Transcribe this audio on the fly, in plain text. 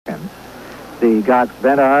The GOTS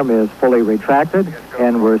vent arm is fully retracted,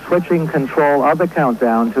 and we're switching control of the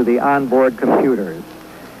countdown to the onboard computers.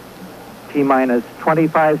 T-minus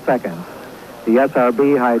 25 seconds. The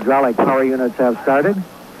SRB hydraulic power units have started.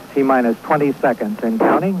 T-minus 20 seconds and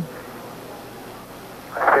counting.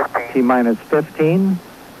 T-minus 15.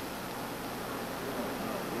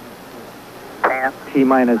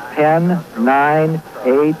 T-minus 10, 9,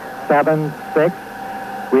 8, 7, 6.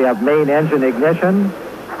 We have main engine ignition.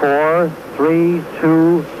 4, 3,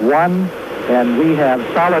 2, 1. And we have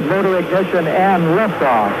solid motor ignition and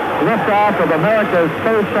liftoff. Liftoff of America's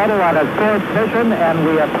space shuttle on its fourth mission, and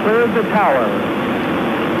we have cleared the tower.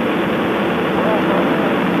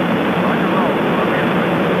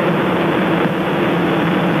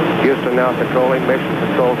 Houston now controlling. Mission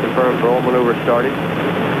control confirms roll maneuver started.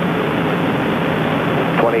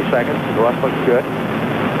 20 seconds. Thrust looks good.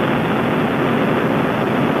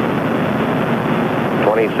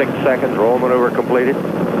 26 seconds. Roll maneuver completed.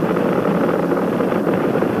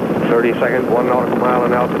 30 seconds. 1 nautical mile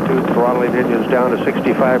in altitude. Throttling engines down to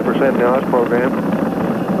 65% now as programmed.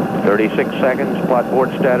 36 seconds. Plot board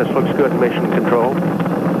status looks good. Mission control.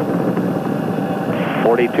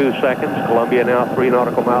 42 seconds. Columbia now 3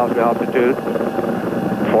 nautical miles in altitude.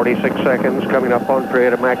 46 seconds. Coming up on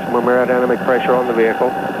period of maximum aerodynamic pressure on the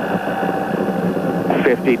vehicle.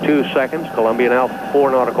 52 seconds. Columbia now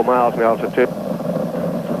 4 nautical miles in altitude.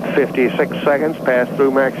 56 seconds. Pass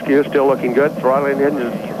through max Q. Still looking good. Throttling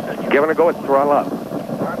engines giving a go at throttle up.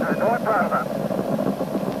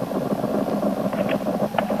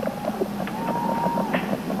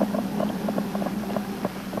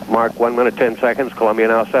 Mark 1 minute 10 seconds. Columbia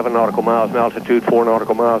now 7 nautical miles in altitude, 4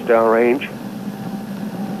 nautical miles downrange.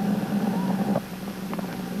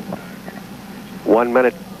 1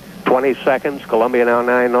 minute 20 seconds. Columbia now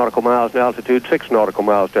 9 nautical miles in altitude, 6 nautical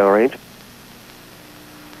miles downrange.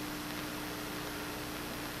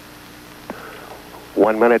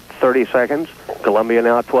 1 minute 30 seconds. Columbia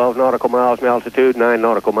now 12 nautical miles in altitude, 9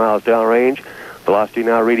 nautical miles downrange. Velocity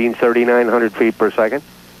now reading 3,900 feet per second.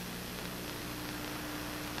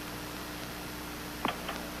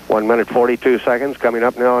 1 minute 42 seconds. Coming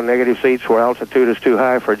up now on negative seats where altitude is too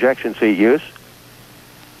high for ejection seat use.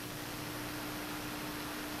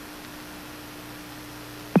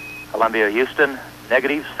 Columbia, Houston,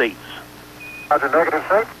 negative seats. Roger, negative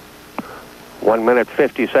seats. 1 minute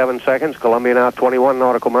 57 seconds. Columbia now 21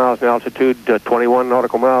 nautical miles in altitude, 21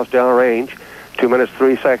 nautical miles downrange. 2 minutes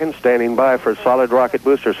 3 seconds. Standing by for solid rocket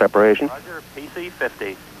booster separation. Roger, PC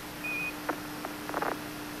 50.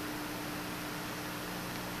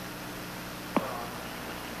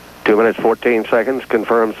 2 minutes 14 seconds.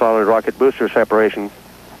 Confirm solid rocket booster separation.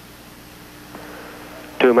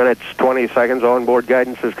 2 minutes 20 seconds. Onboard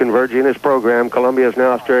guidance is converging as programmed. Columbia is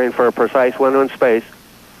now steering for a precise window in space.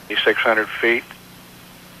 600 feet,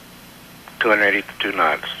 282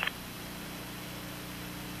 knots.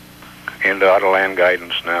 Into auto land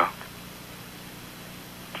guidance now.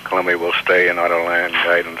 Columbia will stay in auto land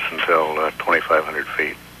guidance until 2,500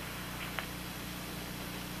 feet.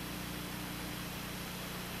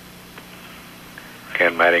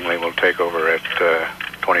 Ken Mattingly will take over at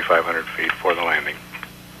 2,500 feet for the landing.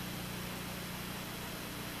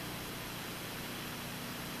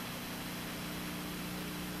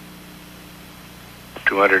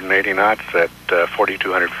 .280 knots at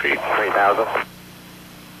 4,200 feet. 3,000.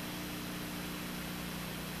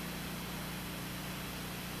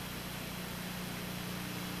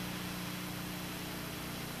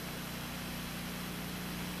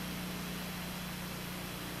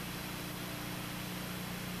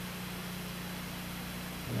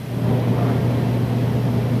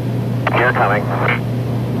 Gear coming.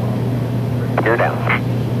 Gear down.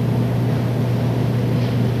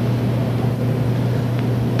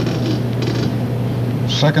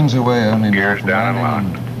 Seconds away only. Gears down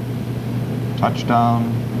and locked.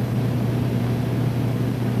 Touchdown.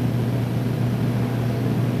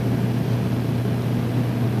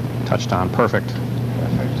 Touchdown, perfect.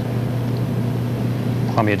 Perfect.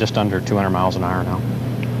 Columbia just under 200 miles an hour now.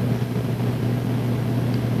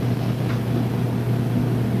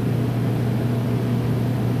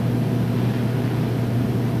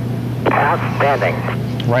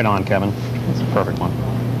 Outstanding. Right on, Kevin. It's a perfect one.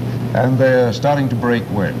 And they're starting to break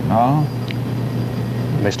when now?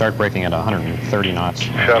 They start braking at 130 knots.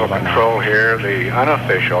 Shuttle control here. The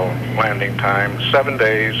unofficial landing time, 7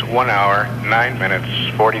 days, 1 hour, 9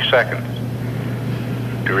 minutes, 40 seconds.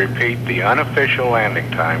 To repeat, the unofficial landing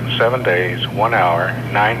time, 7 days, 1 hour,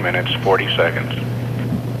 9 minutes, 40 seconds.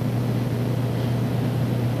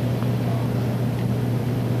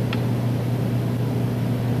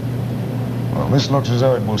 Well, This looks as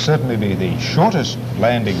though it will certainly be the shortest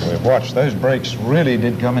landing we've watched. Those brakes really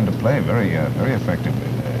did come into play very effectively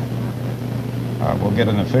there. We'll get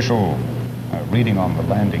an official reading on the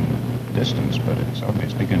landing distance, but it's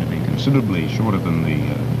obviously going to be considerably shorter than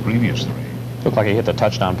the previous three. Looked like he hit the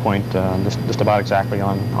touchdown point just about exactly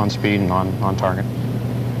on speed and on target.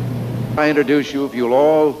 I introduce you, if you'll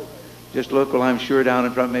all just look, well, I'm sure down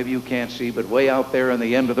in front, maybe you can't see, but way out there on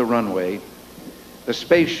the end of the runway, the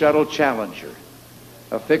Space Shuttle Challenger,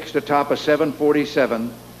 affixed atop a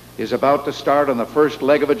 747, is about to start on the first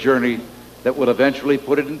leg of a journey that will eventually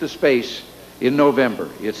put it into space in November.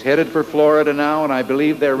 It's headed for Florida now, and I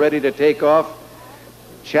believe they're ready to take off.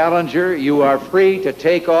 Challenger, you are free to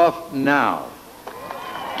take off now.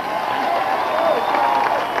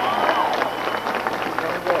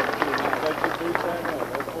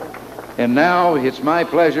 And now it's my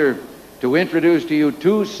pleasure to introduce to you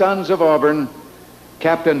two sons of Auburn,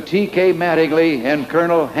 Captain T.K. Mattingly and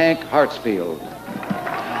Colonel Hank Hartsfield.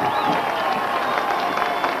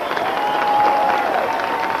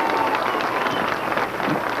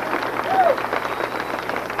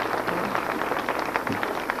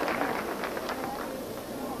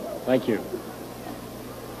 Thank you.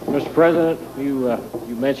 Mr. President,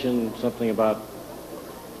 you mentioned something about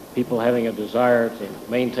people having a desire to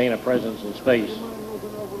maintain a presence in space.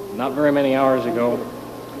 Not very many hours ago,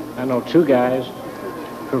 I know two guys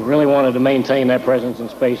who really wanted to maintain that presence in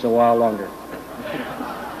space a while longer.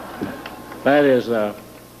 That is,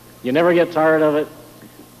 you never get tired of it.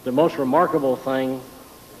 The most remarkable thing,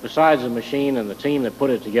 besides the machine and the team that put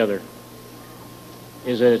it together,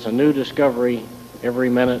 is that it's a new discovery every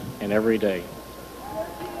minute and every day.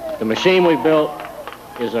 The machine we built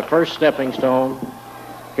is a first stepping stone.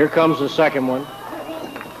 Here comes the second one.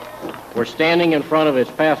 We're standing in front of its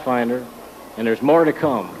pathfinder, and there's more to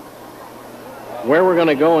come. Where we're going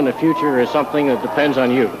to go in the future is something that depends on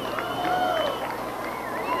you.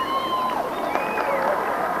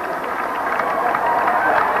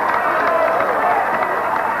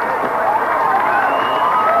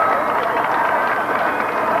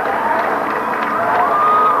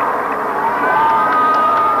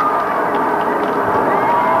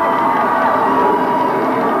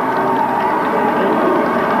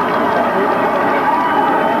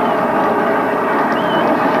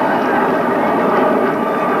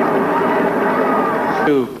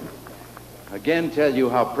 Again tell you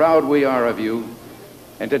how proud we are of you.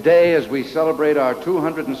 And today, as we celebrate our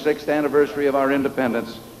 206th anniversary of our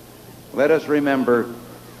independence, let us remember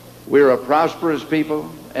we're a prosperous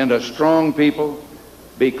people and a strong people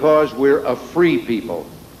because we're a free people.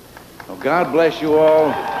 So God bless you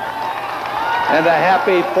all, and a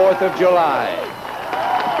happy 4th of July.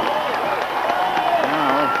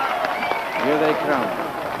 Now, here they come.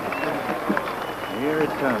 Here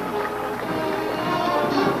it comes.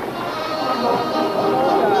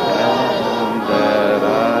 And that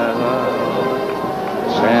I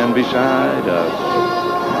love, stand beside us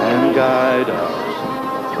and guide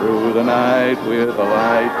us through the night with a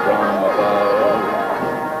light from above,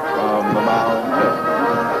 from the mountain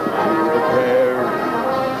to the prairie,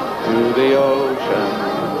 to the ocean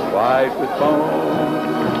white with foam.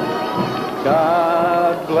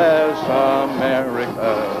 God bless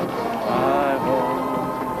America, my home.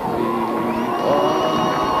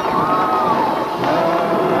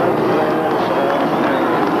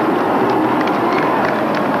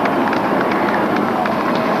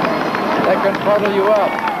 That can fuddle you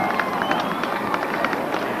up.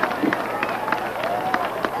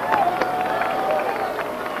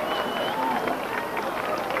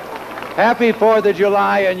 Happy 4th of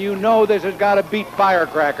July, and you know this has got to beat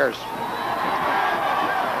firecrackers.